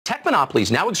Tech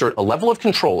monopolies now exert a level of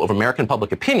control over American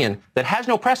public opinion that has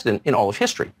no precedent in all of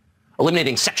history.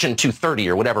 Eliminating Section 230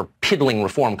 or whatever piddling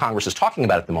reform Congress is talking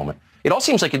about at the moment, it all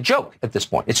seems like a joke at this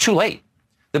point. It's too late.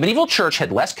 The medieval church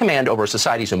had less command over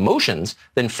society's emotions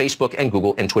than Facebook and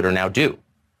Google and Twitter now do.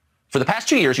 For the past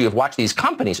 2 years, you have watched these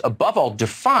companies, above all,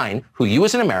 define who you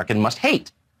as an American must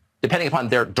hate. Depending upon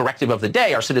their directive of the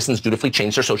day, our citizens dutifully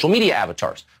change their social media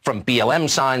avatars, from BLM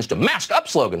signs to mask up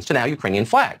slogans to now Ukrainian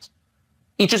flags.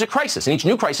 Each is a crisis, and each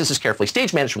new crisis is carefully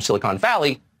stage managed from Silicon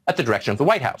Valley at the direction of the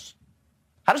White House.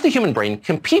 How does the human brain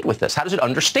compete with this? How does it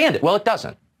understand it? Well, it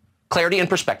doesn't. Clarity and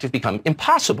perspective become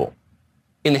impossible.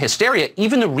 In the hysteria,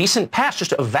 even the recent past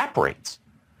just evaporates.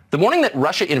 The morning that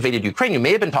Russia invaded Ukraine, you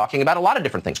may have been talking about a lot of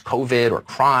different things, COVID or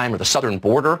crime or the southern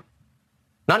border.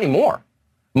 Not anymore.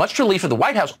 Much to the relief of the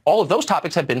White House, all of those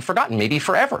topics have been forgotten, maybe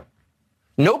forever.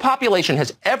 No population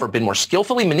has ever been more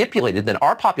skillfully manipulated than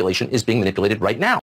our population is being manipulated right now.